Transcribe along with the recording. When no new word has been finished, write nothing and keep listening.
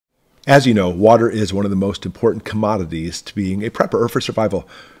As you know, water is one of the most important commodities to being a prepper or for survival.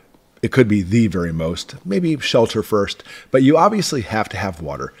 It could be the very most, maybe shelter first, but you obviously have to have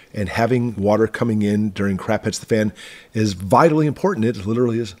water, and having water coming in during crap hits the fan is vitally important. It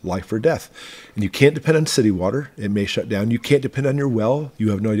literally is life or death. And you can't depend on city water. It may shut down. You can't depend on your well. You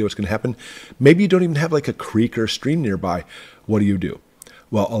have no idea what's going to happen. Maybe you don't even have like a creek or a stream nearby. What do?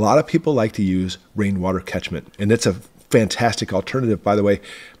 Well, a lot of people like to use rainwater catchment, and it's a fantastic alternative, by the way,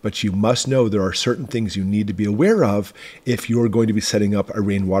 but you must know there are certain things you need to be aware of if you're going to be setting up a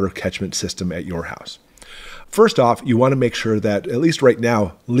rainwater catchment system at your house. First off, you want to make sure that, at least right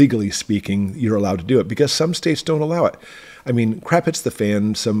now, legally speaking, you're allowed to do it, because some states don't allow it. I mean, crap hits the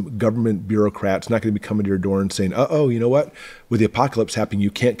fan, some government bureaucrat's not going to be coming to your door and saying, uh-oh, you know what? With the apocalypse happening,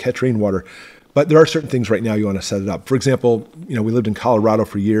 you can't catch rainwater. But there are certain things right now you want to set it up. For example, we lived in Colorado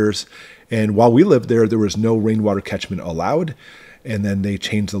for years, and while we lived there, there was no rainwater catchment allowed, and then they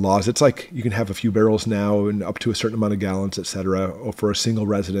changed the laws. It's like you can have a few barrels now and up to a certain amount of gallons, etc., for a single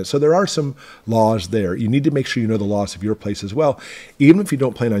resident. So there are some laws there. You need to make sure you know the laws of your place as well, even if you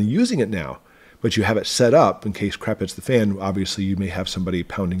don't plan on using it now, but you have it set up in case crap hits the fan. Obviously, you may have somebody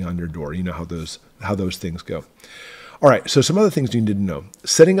pounding on your door. You know how those things go. All right, so some other things you need to know.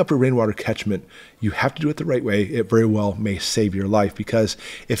 Setting up a rainwater catchment, you have to do it the right way. It very well may save your life, because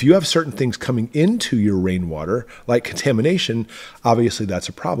if you have certain things coming into your rainwater, like contamination, obviously that's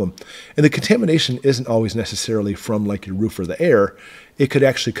a problem. And the contamination isn't always necessarily from like your roof or the air. It could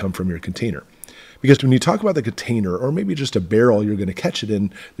actually come from your container. Because when you talk about the container, or maybe just a barrel you're going to catch it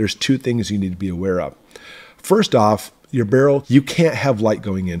in, there's two things you need to be aware of. First off, your barrel, you can't have light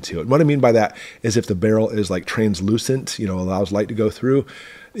going into it. And what I mean by that is if the barrel is like translucent, allows light to go through,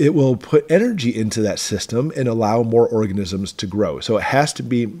 it will put energy into that system and allow more organisms to grow. So it has to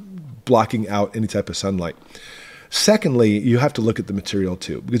be blocking out any type of sunlight. Secondly, you have to look at the material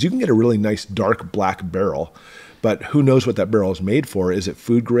too, because you can get a really nice dark black barrel, but who knows what that barrel is made for? Is it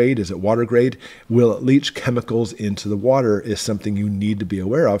food grade? Is it water grade? Will it leach chemicals into the water is something you need to be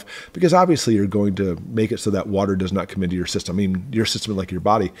aware of, because obviously you're going to make it so that water does not come into your system. I mean, your system is like your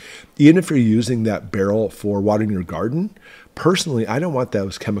body. Even if you're using that barrel for watering your garden, personally, I don't want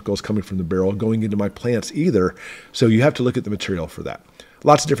those chemicals coming from the barrel going into my plants either. So you have to look at the material for that.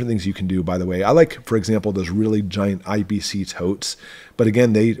 Lots of different things you can do, by the way. I like, for example, those really giant IBC totes. But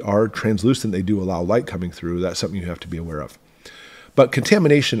again, they are translucent. They do allow light coming through. That's something you have to be aware of. But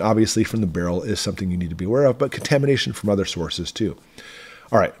contamination, obviously, from the barrel is something you need to be aware of, but contamination from other sources too.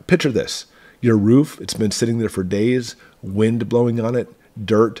 All right, picture this. Your roof, it's been sitting there for days, wind blowing on it,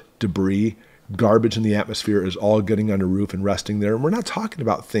 dirt, debris, garbage in the atmosphere is all getting on the roof and resting there. And we're not talking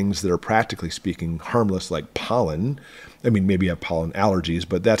about things that are, practically speaking, harmless like pollen. I mean, maybe you have pollen allergies,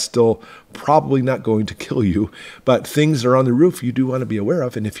 but that's still probably not going to kill you. But things that are on the roof you do want to be aware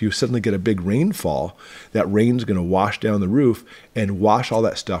of. And if you suddenly get a big rainfall, that rain's going to wash down the roof and wash all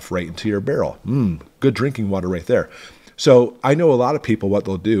that stuff right into your barrel. Good drinking water right there. So I know a lot of people, what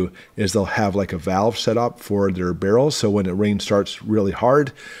they'll do is they'll have like a valve set up for their barrels. So when the rain starts really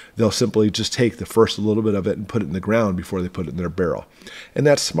hard, they'll simply just take the first little bit of it and put it in the ground before they put it in their barrel. And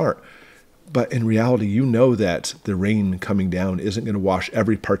that's smart. But in reality, you know that the rain coming down isn't going to wash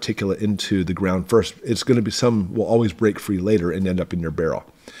every particulate into the ground first. It's going to be some will always break free later and end up in your barrel.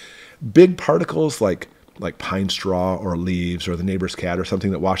 Big particles like pine straw or leaves or the neighbor's cat or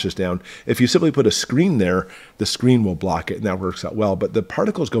something that washes down, if you simply put a screen there, the screen will block it, and that works out well. But the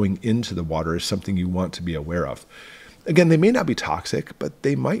particles going into the water is something you want to be aware of. Again, they may not be toxic, but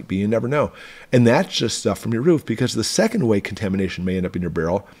they might be. You never know. And that's just stuff from your roof, because the second way contamination may end up in your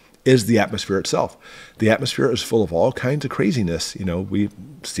barrel is the atmosphere itself. The atmosphere is full of all kinds of craziness. We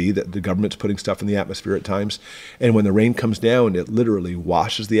see that the government's putting stuff in the atmosphere at times, and when the rain comes down, it literally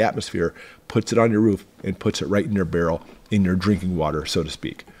washes the atmosphere, puts it on your roof, and puts it right in your barrel, in your drinking water, so to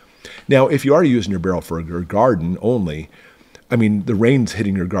speak. Now, if you are using your barrel for your garden only, I mean, the rain's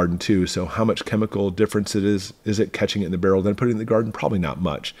hitting your garden too, so how much chemical difference is it catching it in the barrel, then putting it in the garden? Probably not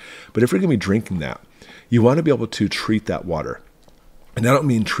much. But if you're going to be drinking that, you want to be able to treat that water. And I don't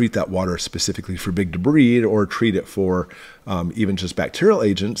mean treat that water specifically for big debris or treat it for even just bacterial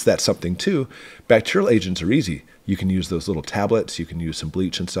agents. That's something too. Bacterial agents are easy. You can use those little tablets. You can use some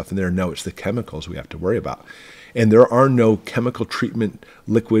bleach and stuff in there. No, it's the chemicals we have to worry about. And there are no chemical treatment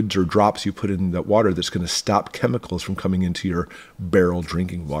liquids or drops you put in that water that's going to stop chemicals from coming into your barrel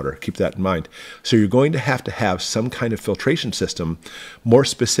drinking water. Keep that in mind. So you're going to have some kind of filtration system. More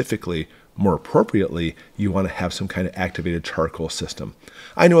specifically, more appropriately, you want to have some kind of activated charcoal system.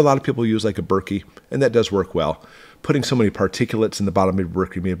 I know a lot of people use like a Berkey, and that does work well. Putting so many particulates in the bottom of your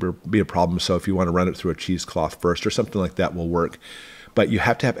Berkey may be a problem, so if you want to run it through a cheesecloth first or something like that will work. but you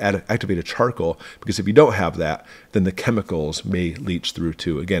have to have activated charcoal, because if you don't have that, then the chemicals may leach through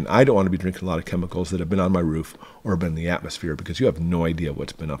too. Again, I don't want to be drinking a lot of chemicals that have been on my roof or been in the atmosphere, because you have no idea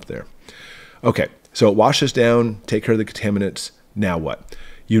what's been up there. Okay, so it washes down, take care of the contaminants. Now what?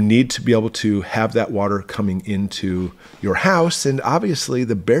 You need to be able to have that water coming into your house, and obviously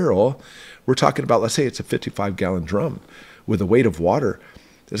the barrel, we're talking about, let's say it's a 55-gallon drum with a weight of water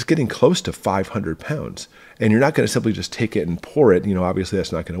that's getting close to 500 pounds. And you're not going to simply just take it and pour it. Obviously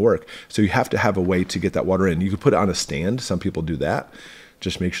that's not going to work. So you have to have a way to get that water in. You can put it on a stand. Some people do that.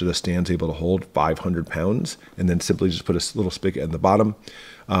 Just make sure the stand's able to hold 500 pounds, and then simply just put a little spigot in the bottom.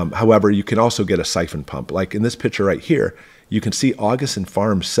 However, you can also get a siphon pump. Like in this picture right here, you can see Augason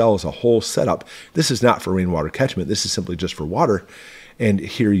Farms sells a whole setup. This is not for rainwater catchment. This is simply just for water. And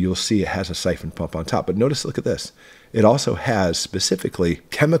here you'll see it has a siphon pump on top. But notice, look at this. It also has specifically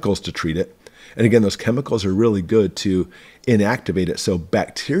chemicals to treat it. And again, those chemicals are really good to inactivate it. So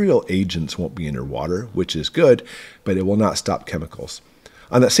bacterial agents won't be in your water, which is good, but it will not stop chemicals.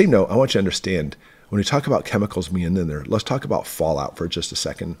 On that same note, I want you to understand, when we talk about chemicals being in there, let's talk about fallout for just a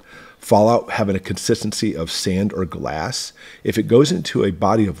second. Fallout having a consistency of sand or glass. If it goes into a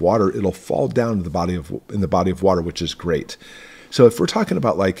body of water, it'll fall down to in the body of water, which is great. So if we're talking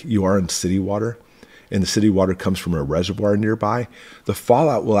about like you are in city water, and the city water comes from a reservoir nearby, the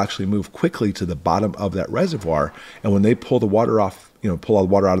fallout will actually move quickly to the bottom of that reservoir. And when they pull the water off, pull all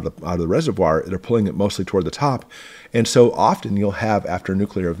the water out of the reservoir, they're pulling it mostly toward the top. And so often you'll have, after a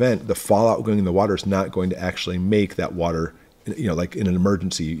nuclear event, the fallout going in the water is not going to actually make that water, like in an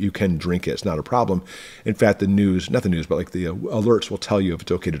emergency, you can drink it. It's not a problem. In fact, the news, not the news, but like the alerts will tell you if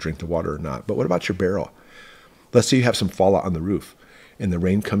it's okay to drink the water or not. But what about your barrel? Let's say you have some fallout on the roof, and the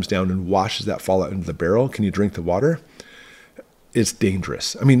rain comes down and washes that fallout into the barrel. Can you drink the water? It's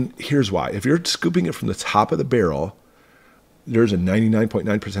dangerous. I mean, here's why. If you're scooping it from the top of the barrel, there's a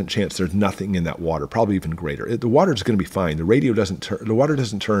 99.9% chance there's nothing in that water, probably even greater. The water is going to be fine. The water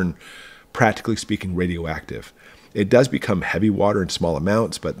doesn't turn, practically speaking, radioactive. It does become heavy water in small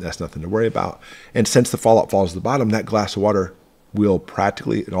amounts, but that's nothing to worry about. And since the fallout falls to the bottom, that glass of water will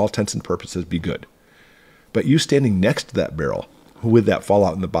practically, in all intents and purposes, be good. But you standing next to that barrel with that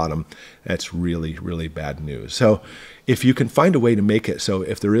fallout in the bottom, that's really, really bad news. So if you can find a way to make it so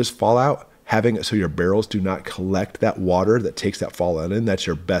if there is fallout, having it so your barrels do not collect that water that takes that fallout in, that's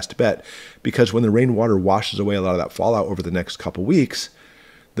your best bet. Because when the rainwater washes away a lot of that fallout over the next couple weeks,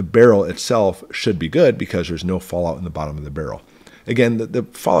 the barrel itself should be good because there's no fallout in the bottom of the barrel. Again, the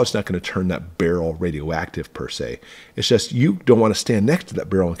fallout's not going to turn that barrel radioactive per se. It's just you don't want to stand next to that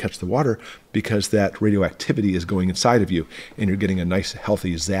barrel and catch the water because that radioactivity is going inside of you and you're getting a nice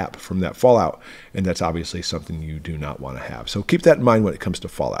healthy zap from that fallout. And that's obviously something you do not want to have. So keep that in mind when it comes to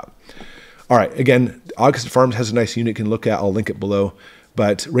fallout. All right, again, Augason Farms has a nice unit you can look at. I'll link it below.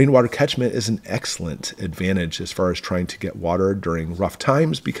 But rainwater catchment is an excellent advantage as far as trying to get water during rough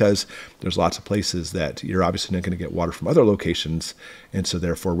times because there's lots of places that you're obviously not going to get water from other locations. And so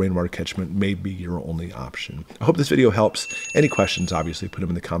therefore, rainwater catchment may be your only option. I hope this video helps. Any questions, obviously, put them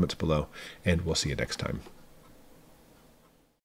in the comments below, and we'll see you next time.